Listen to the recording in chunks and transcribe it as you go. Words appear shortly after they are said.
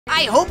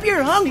I hope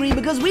you're hungry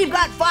because we've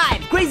got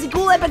 5 crazy,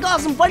 cool, epic,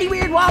 awesome, funny,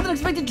 weird, wild,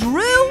 unexpected,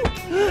 true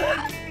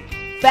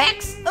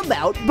facts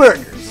about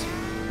burgers.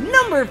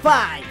 Number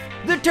 5.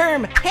 The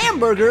term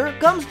hamburger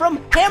comes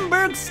from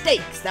Hamburg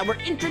steaks that were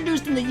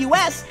introduced in the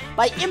US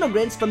by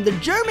immigrants from the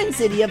German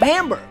city of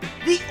Hamburg.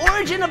 The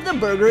origin of the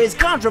burger is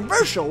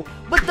controversial,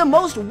 but the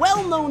most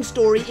well-known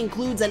story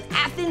includes an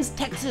Athens,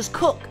 Texas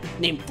cook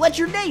named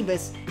Fletcher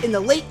Davis in the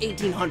late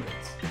 1800s.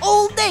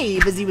 Old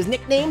Dave, as he was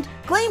nicknamed,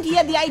 claimed he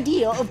had the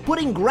idea of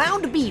putting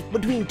ground beef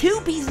between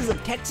 2 pieces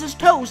of Texas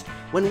toast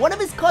when one of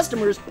his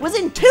customers was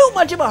in too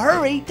much of a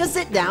hurry to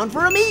sit down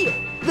for a meal.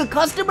 The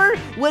customer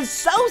was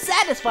so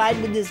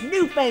satisfied with this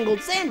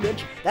newfangled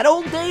sandwich that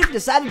old Dave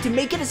decided to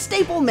make it a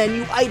staple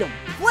menu item.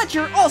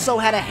 Fletcher also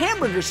had a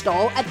hamburger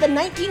stall at the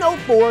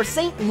 1904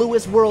 St.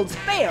 Louis World's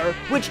Fair,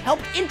 which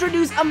helped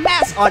introduce a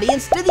mass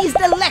audience to these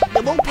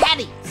delectable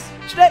patties.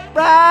 Step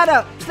right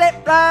up,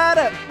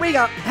 we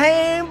got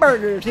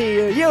hamburgers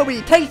here, you'll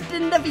be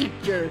tasting the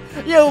future.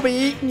 You'll be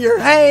eating your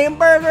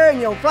hamburger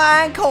and you'll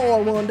fly in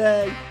car one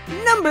day.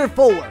 Number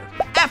 4.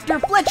 After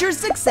Fletcher's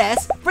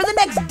success, for the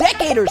next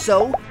decade or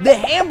so, the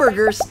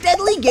hamburger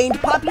steadily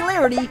gained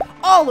popularity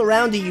all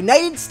around the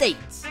United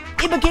States.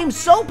 It became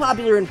so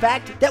popular, in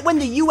fact, that when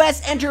the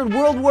US entered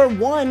World War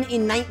I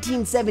in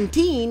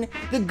 1917,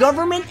 the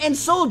government and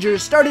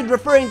soldiers started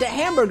referring to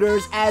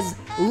hamburgers as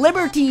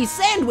Liberty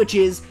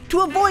sandwiches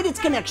to avoid its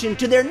connection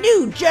to their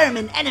new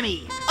German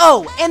enemy.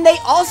 Oh, and they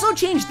also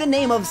changed the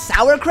name of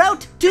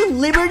sauerkraut to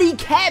Liberty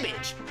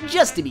cabbage,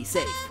 just to be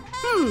safe.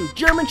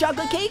 German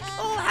chocolate cake?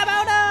 Oh, how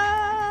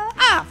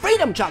about,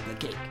 freedom chocolate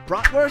cake.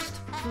 Bratwurst?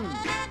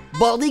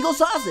 Bald eagle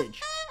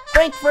sausage.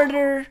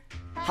 Frankfurter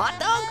hot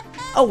dog?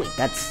 Oh wait,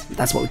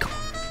 that's what we call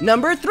it.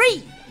 Number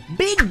 3.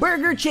 Big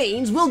burger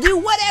chains will do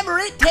whatever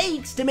it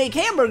takes to make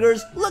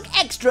hamburgers look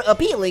extra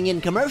appealing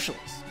in commercials.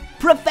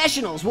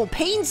 Professionals will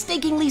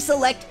painstakingly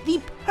select the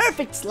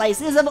perfect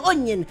slices of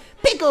onion,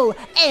 pickle,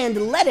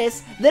 and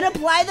lettuce, then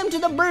apply them to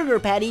the burger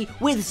patty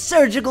with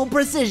surgical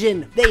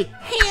precision. They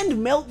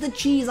hand melt the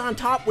cheese on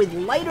top with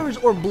lighters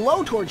or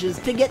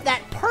blowtorches to get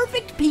that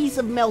perfect piece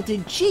of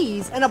melted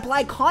cheese and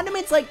apply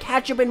condiments like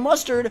ketchup and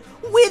mustard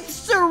with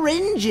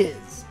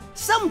syringes.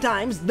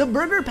 Sometimes the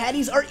burger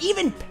patties are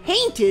even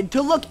painted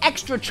to look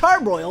extra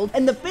charbroiled,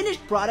 and the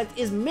finished product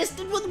is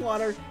misted with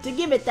water to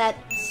give it that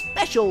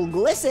special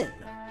glisten.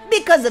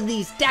 Because of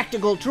these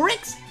tactical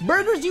tricks,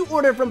 burgers you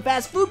order from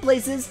fast food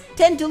places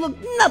tend to look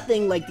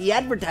nothing like the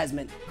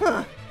advertisement.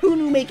 Who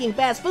knew making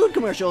fast food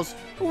commercials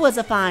was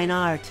a fine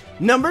art?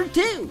 Number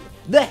 2.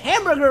 The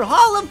Hamburger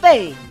Hall of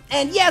Fame.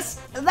 And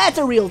yes, that's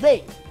a real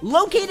thing.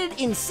 Located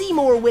in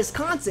Seymour,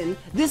 Wisconsin,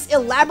 this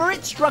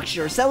elaborate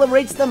structure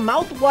celebrates the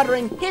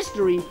mouth-watering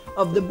history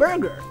of the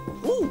burger.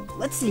 Ooh,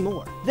 let's see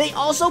more. They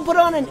also put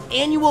on an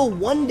annual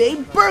one-day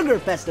burger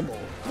festival,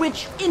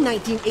 which in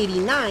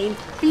 1989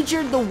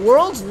 featured the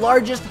world's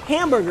largest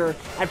hamburger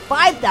at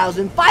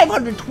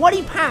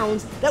 5,520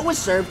 pounds that was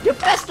served to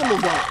festival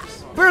goers.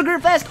 Burger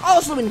Fest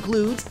also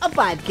includes a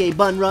 5K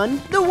bun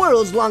run, the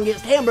world's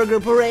longest hamburger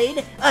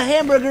parade, a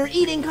hamburger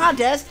eating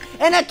contest,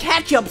 and a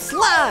ketchup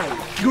slide.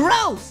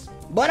 Gross,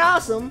 but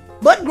awesome,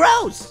 but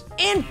gross.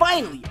 And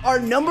finally, our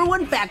number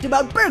 1 fact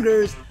about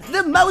burgers,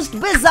 the most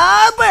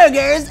bizarre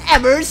burgers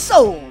ever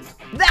sold.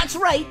 That's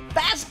right,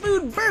 fast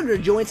food burger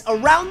joints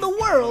around the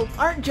world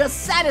aren't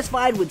just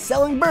satisfied with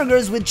selling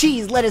burgers with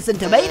cheese, lettuce, and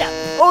tomato.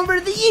 Over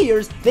the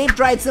years, they've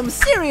tried some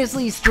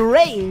seriously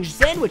strange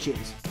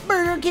sandwiches.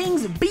 Burger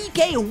King's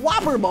BK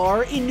Whopper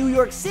Bar in New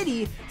York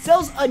City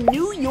sells a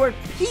New York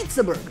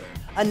pizza burger,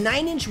 a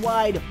 9-inch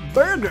wide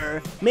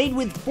burger made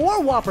with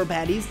 4 Whopper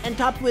patties and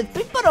topped with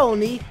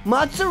pepperoni,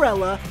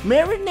 mozzarella,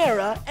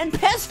 marinara, and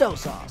pesto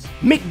sauce.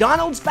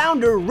 McDonald's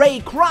founder Ray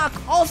Kroc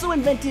also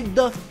invented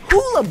the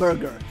Hula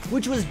Burger,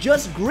 which was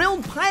just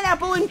grilled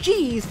pineapple and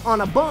cheese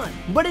on a bun.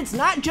 But it's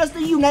not just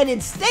the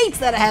United States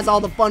that has all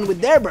the fun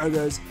with their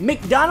burgers.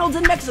 McDonald's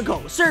in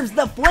Mexico serves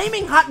the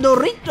Flaming Hot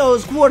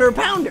Doritos Quarter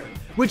Pounder,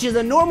 which is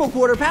a normal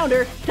quarter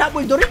pounder topped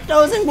with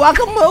Doritos and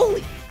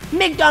guacamole.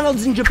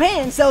 McDonald's in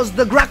Japan sells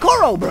the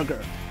Grakoro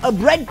Burger, a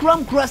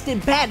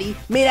breadcrumb-crusted patty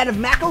made out of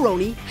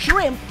macaroni,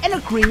 shrimp, and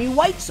a creamy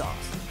white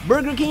sauce.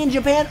 Burger King in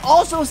Japan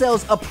also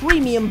sells a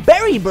premium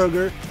berry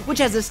burger, which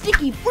has a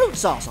sticky fruit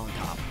sauce on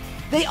top.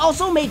 They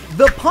also make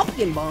the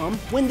Pumpkin Bomb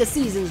when the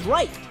season's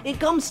right. It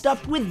comes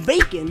stuffed with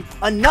bacon,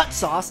 a nut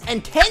sauce,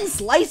 and 10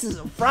 slices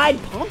of fried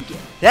pumpkin.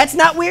 That's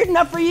not weird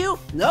enough for you?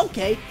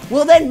 Okay,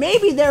 well then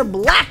maybe their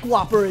Black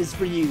Whopper is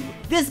for you.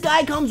 This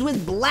guy comes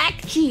with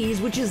black cheese,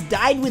 which is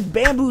dyed with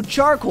bamboo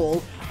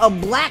charcoal, a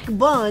black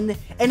bun,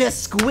 and a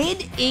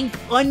squid ink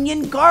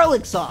onion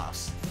garlic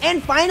sauce.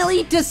 And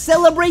finally, to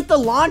celebrate the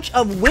launch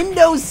of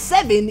Windows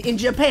 7 in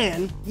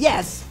Japan,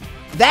 yes,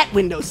 that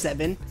Windows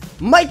 7,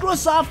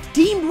 Microsoft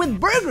teamed with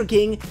Burger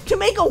King to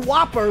make a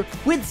Whopper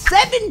with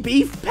 7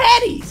 beef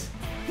patties.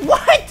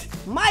 What?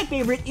 My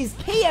favorite is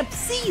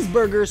KFC's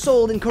burger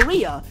sold in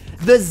Korea,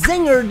 the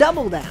Zinger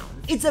Double Down.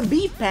 It's a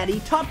beef patty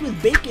topped with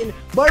bacon,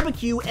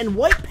 barbecue, and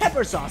white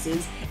pepper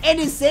sauces, and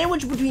is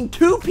sandwiched between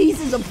 2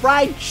 pieces of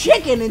fried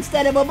chicken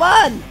instead of a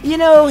bun. You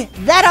know,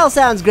 that all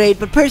sounds great,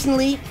 but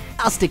personally,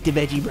 I'll stick to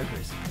veggie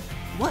burgers.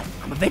 What?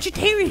 I'm a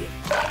vegetarian.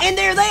 And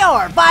there they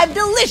are, 5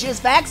 delicious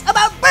facts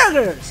about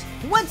burgers.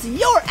 What's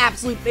your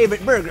absolute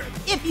favorite burger,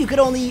 if you could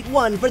only eat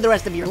one for the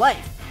rest of your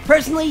life?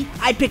 Personally,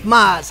 I'd pick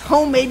Ma's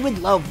Homemade with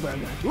Love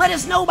Burger. Let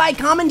us know by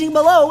commenting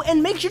below,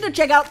 and make sure to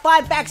check out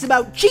 5 facts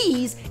about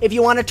cheese if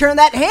you want to turn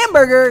that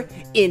hamburger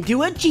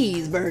into a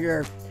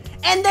cheeseburger.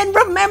 And then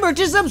remember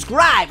to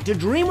subscribe to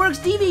DreamWorks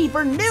TV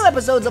for new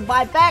episodes of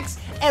 5 Facts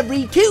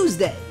every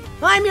Tuesday.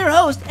 I'm your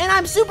host, and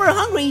I'm super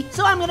hungry,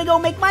 so I'm gonna go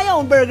make my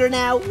own burger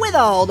now with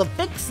all the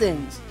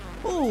fixings.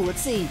 Ooh,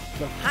 let's see, a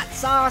little hot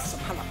sauce, some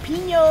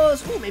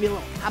jalapenos, ooh, maybe a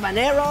little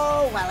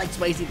habanero. I like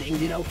spicy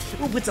things, you know.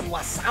 We'll put some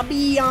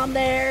wasabi on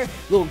there,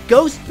 little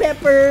ghost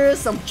peppers,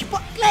 some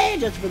chipotle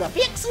just for the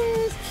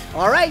fixings.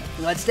 All right,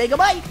 let's take a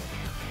bite.